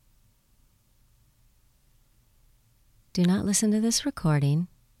Do not listen to this recording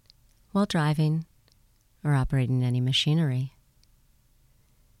while driving or operating any machinery.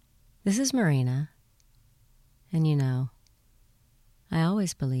 This is Marina, and you know, I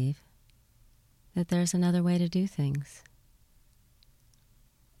always believe that there's another way to do things.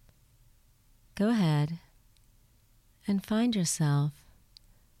 Go ahead and find yourself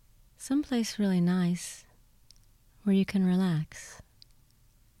someplace really nice where you can relax.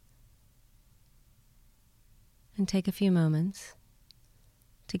 And take a few moments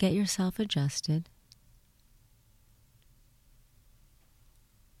to get yourself adjusted.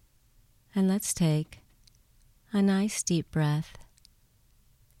 And let's take a nice deep breath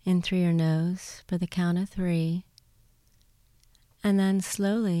in through your nose for the count of 3, and then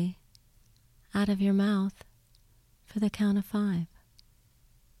slowly out of your mouth for the count of 5.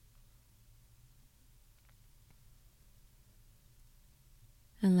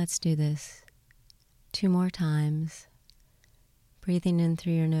 And let's do this 2 more times, breathing in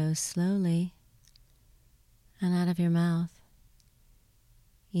through your nose slowly and out of your mouth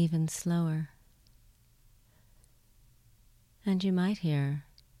even slower. And you might hear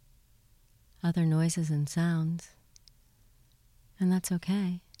other noises and sounds, and that's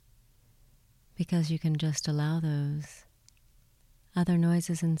okay, because you can just allow those other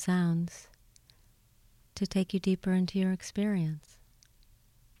noises and sounds to take you deeper into your experience.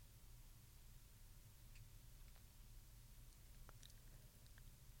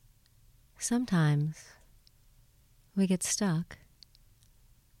 Sometimes we get stuck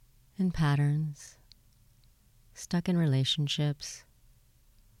in patterns, stuck in relationships,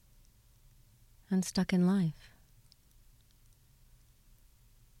 and stuck in life.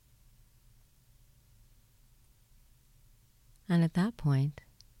 And at that point,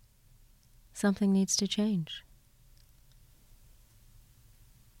 something needs to change.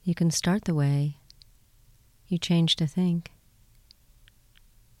 You can start the way you change to think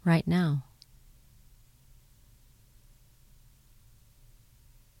right now.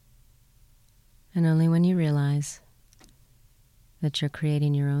 And only when you realize that you're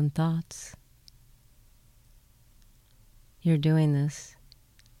creating your own thoughts, you're doing this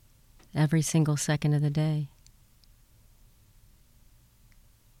every single second of the day.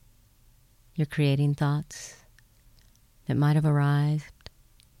 You're creating thoughts that might have arisen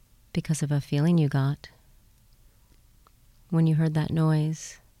because of a feeling you got when you heard that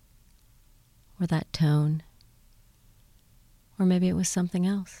noise, or that tone, or maybe it was something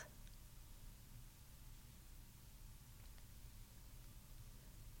else.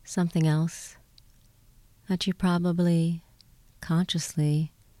 Something else that you probably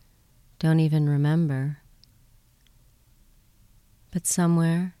consciously don't even remember, but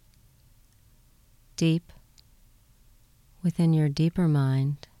somewhere deep within your deeper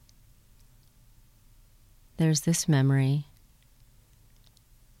mind, there's this memory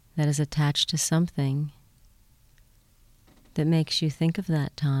that is attached to something that makes you think of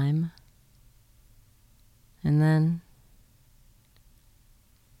that time, and then,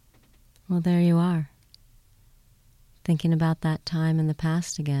 well, there you are, thinking about that time in the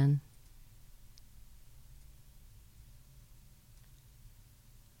past again.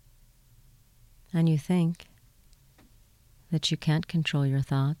 And you think that you can't control your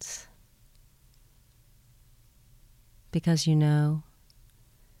thoughts because you know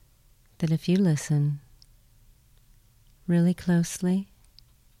that if you listen really closely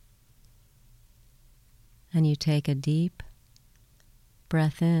and you take a deep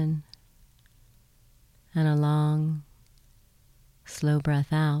breath in and a long, slow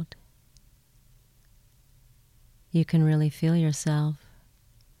breath out, you can really feel yourself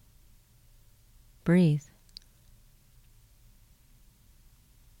breathe.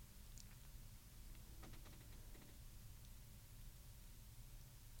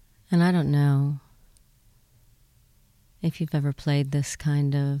 And I don't know if you've ever played this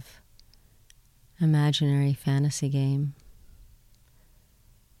kind of imaginary fantasy game.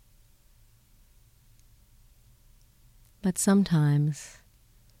 But sometimes,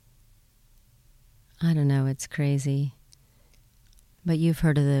 I don't know, it's crazy, but you've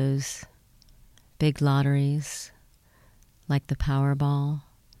heard of those big lotteries, like the Powerball.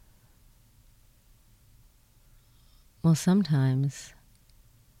 Well, sometimes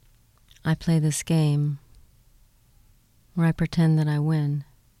I play this game where I pretend that I win.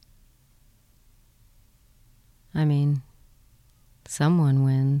 I mean, someone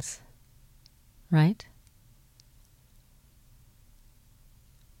wins, right?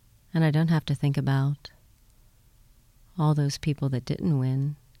 And I don't have to think about all those people that didn't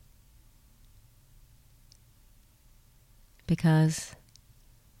win, because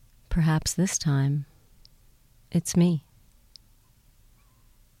perhaps this time it's me.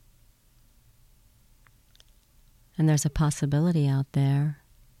 And there's a possibility out there,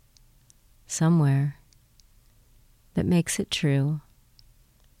 somewhere, that makes it true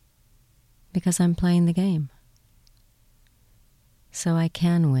because I'm playing the game. So I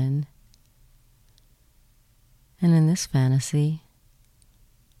can win. And in this fantasy,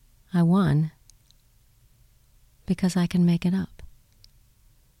 I won because I can make it up.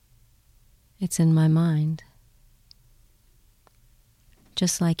 It's in my mind.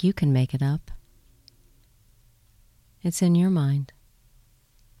 Just like you can make it up. It's in your mind.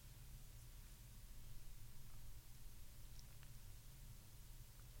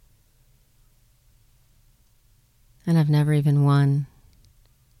 And I've never even won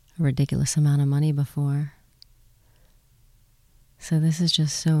a ridiculous amount of money before. So this is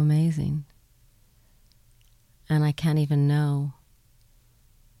just so amazing. And I can't even know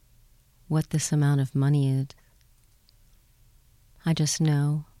what this amount of money is. I just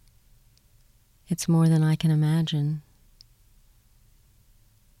know it's more than I can imagine.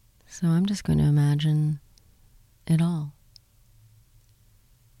 So I'm just going to imagine it all.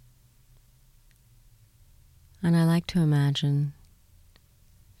 And I like to imagine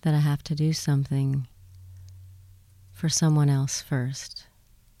that I have to do something for someone else first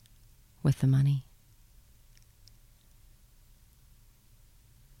with the money.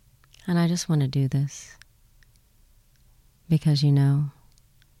 And I just want to do this because,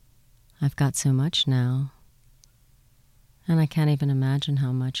 I've got so much now, and I can't even imagine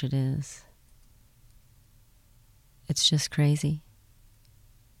how much it is. It's just crazy.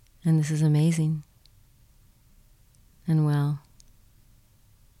 And this is amazing. And well,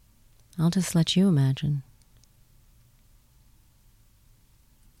 I'll just let you imagine.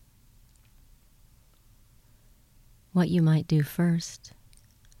 What you might do first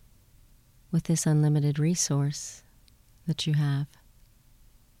with this unlimited resource that you have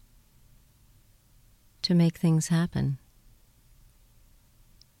to make things happen.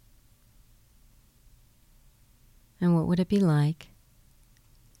 And what would it be like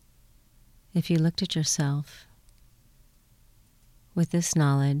if you looked at yourself with this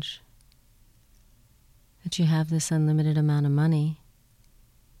knowledge that you have this unlimited amount of money,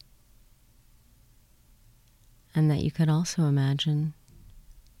 and that you could also imagine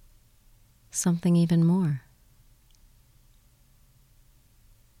something even more?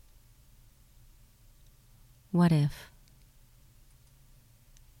 What if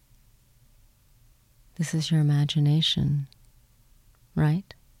this is your imagination,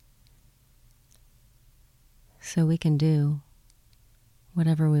 right? So we can do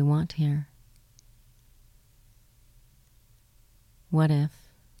whatever we want here. What if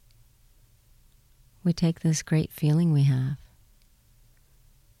we take this great feeling we have,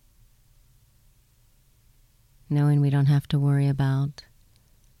 knowing we don't have to worry about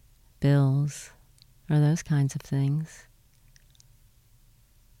bills or those kinds of things.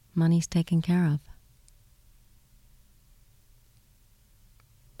 Money's taken care of.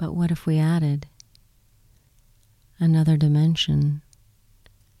 But what if we added another dimension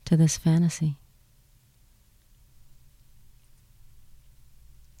to this fantasy?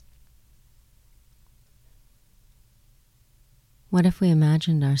 What if we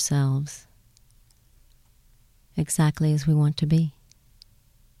imagined ourselves exactly as we want to be?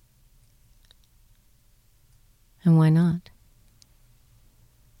 And why not?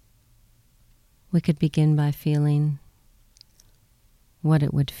 We could begin by feeling what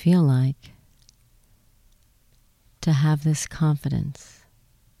it would feel like to have this confidence,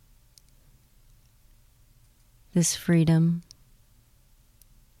 this freedom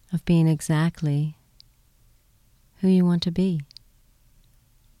of being exactly who you want to be.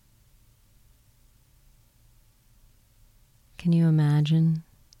 Can you imagine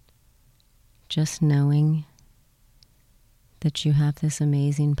just knowing that you have this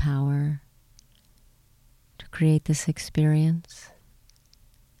amazing power to create this experience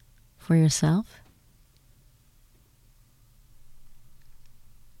for yourself?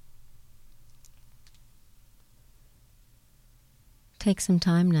 Take some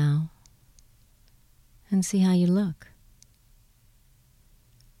time now and see how you look.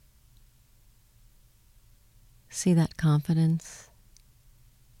 See that confidence.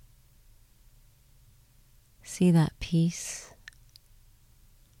 See that peace.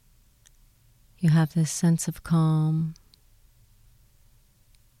 You have this sense of calm,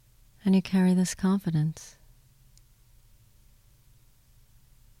 and you carry this confidence.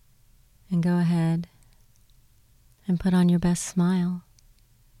 And go ahead and put on your best smile.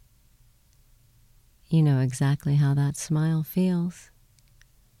 You know exactly how that smile feels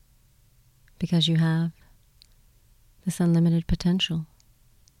because you have this unlimited potential.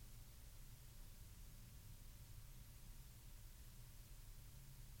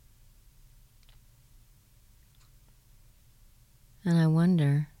 And I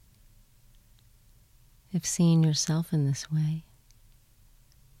wonder if seeing yourself in this way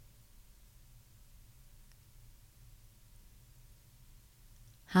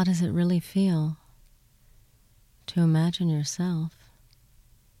how does it really feel to imagine yourself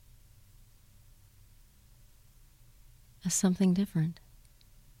as something different?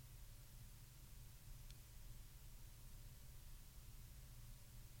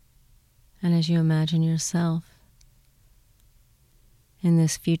 And as you imagine yourself in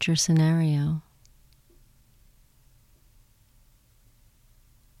this future scenario,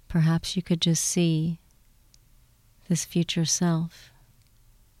 perhaps you could just see this future self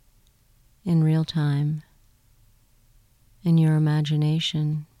in real time, in your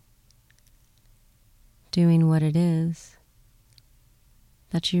imagination, doing what it is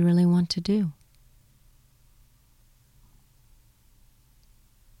that you really want to do.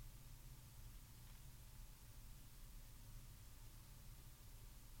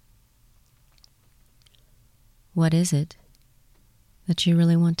 What is it that you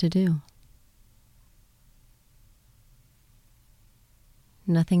really want to do?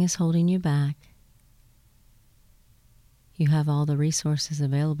 Nothing is holding you back. You have all the resources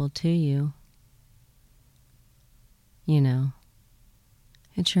available to you. You know,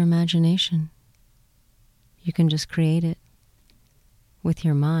 it's your imagination. You can just create it with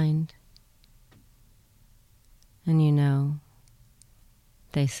your mind. And you know,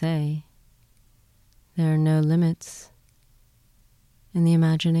 they say there are no limits in the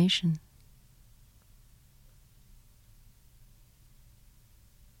imagination.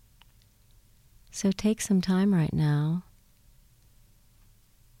 So take some time right now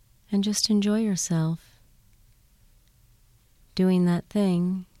and just enjoy yourself doing that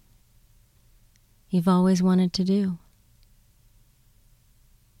thing you've always wanted to do.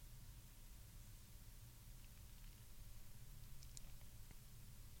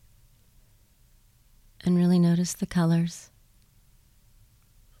 And really notice the colors.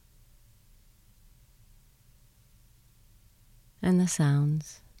 And the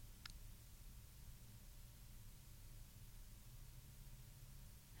sounds.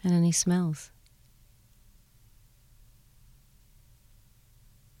 And any smells.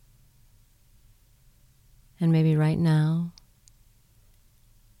 And maybe right now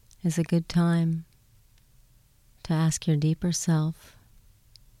is a good time to ask your deeper self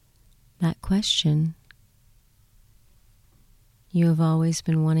that question you have always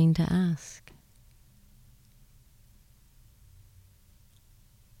been wanting to ask.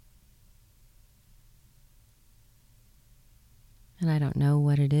 And I don't know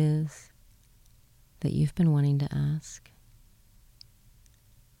what it is that you've been wanting to ask.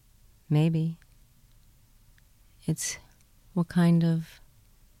 Maybe it's, what kind of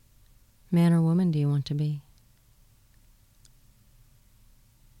man or woman do you want to be?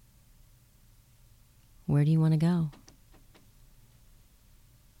 Where do you want to go?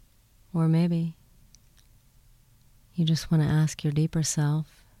 Or maybe you just want to ask your deeper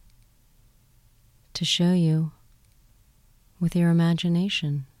self to show you with your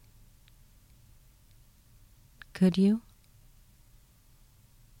imagination. Could you?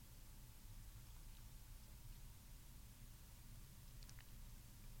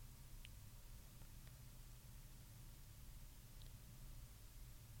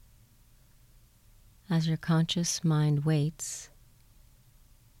 As your conscious mind waits,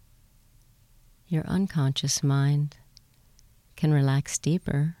 your unconscious mind can relax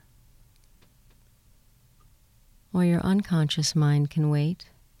deeper, or your unconscious mind can wait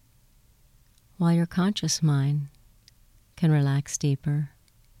while your conscious mind can relax deeper.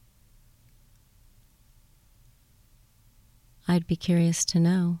 I'd be curious to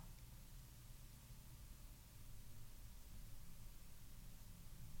know.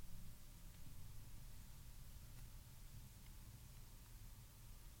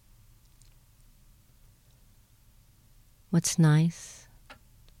 What's nice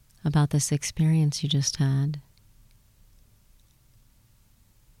about this experience you just had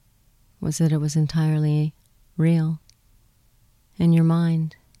was that it was entirely real in your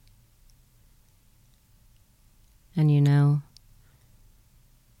mind. And you know,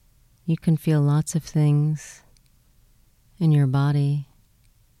 you can feel lots of things in your body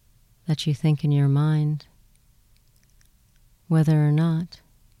that you think in your mind, whether or not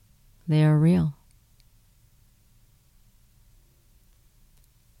they are real.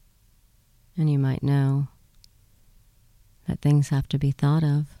 And you might know that things have to be thought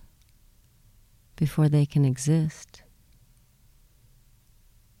of before they can exist.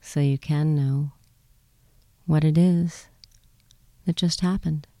 so you can know what it is that just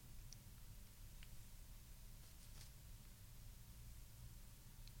happened.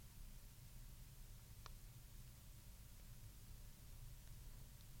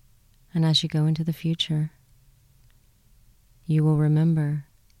 And as you go into the future, you will remember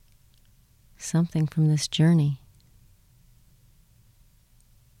something from this journey.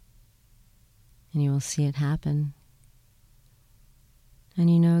 And you will see it happen. And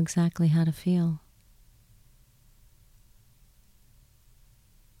you know exactly how to feel.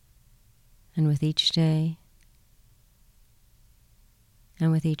 And with each day,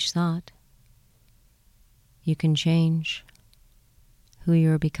 and with each thought, you can change who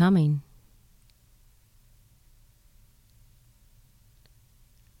you're becoming.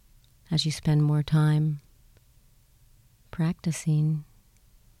 As you spend more time practicing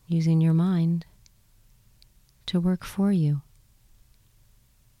using your mind to work for you.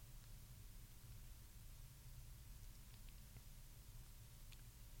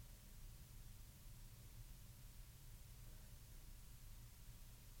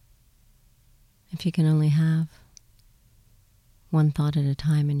 If you can only have one thought at a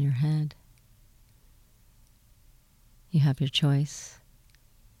time in your head, you have your choice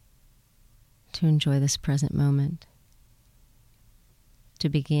to enjoy this present moment, to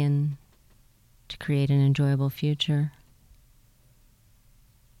begin to create an enjoyable future,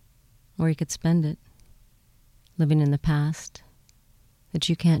 or you could spend it living in the past that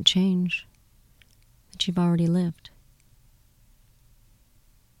you can't change, that you've already lived.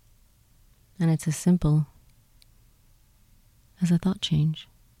 And it's as simple as a thought change.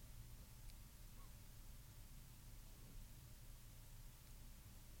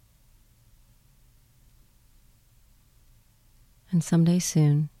 And someday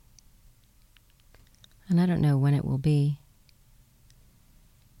soon, and I don't know when it will be,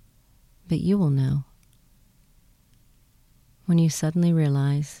 but you will know when you suddenly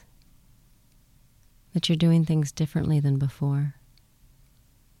realize that you're doing things differently than before.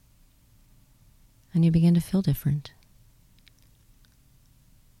 And you begin to feel different.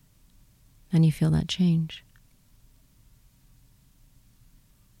 And you feel that change.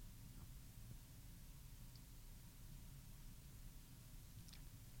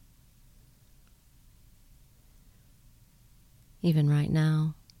 Even right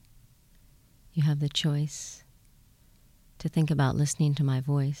now, you have the choice to think about listening to my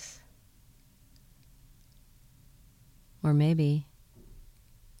voice. Or maybe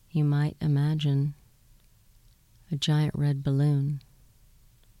you might imagine a giant red balloon.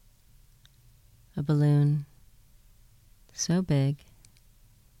 A balloon so big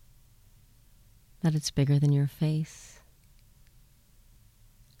that it's bigger than your face.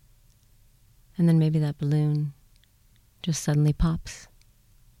 And then maybe that balloon just suddenly pops.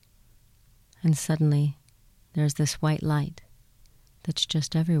 And suddenly there's this white light that's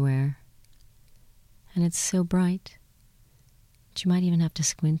just everywhere. And it's so bright that you might even have to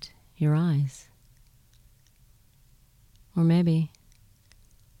squint your eyes. Or maybe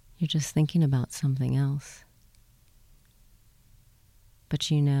you're just thinking about something else.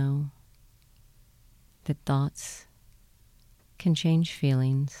 But you know that thoughts can change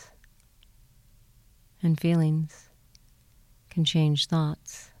feelings, and feelings can change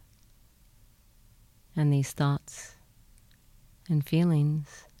thoughts, and these thoughts and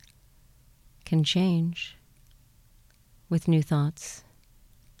feelings can change with new thoughts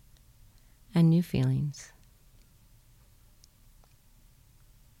and new feelings.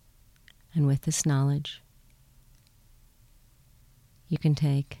 And with this knowledge, you can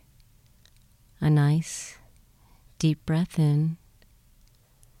take a nice, deep breath in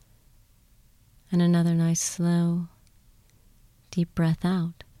and another nice, slow, deep breath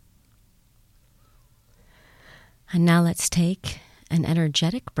out. And now let's take an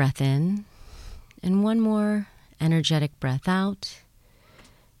energetic breath in and one more energetic breath out.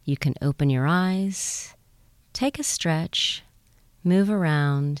 You can open your eyes, take a stretch, move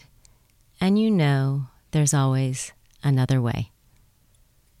around, and you know there's always another way.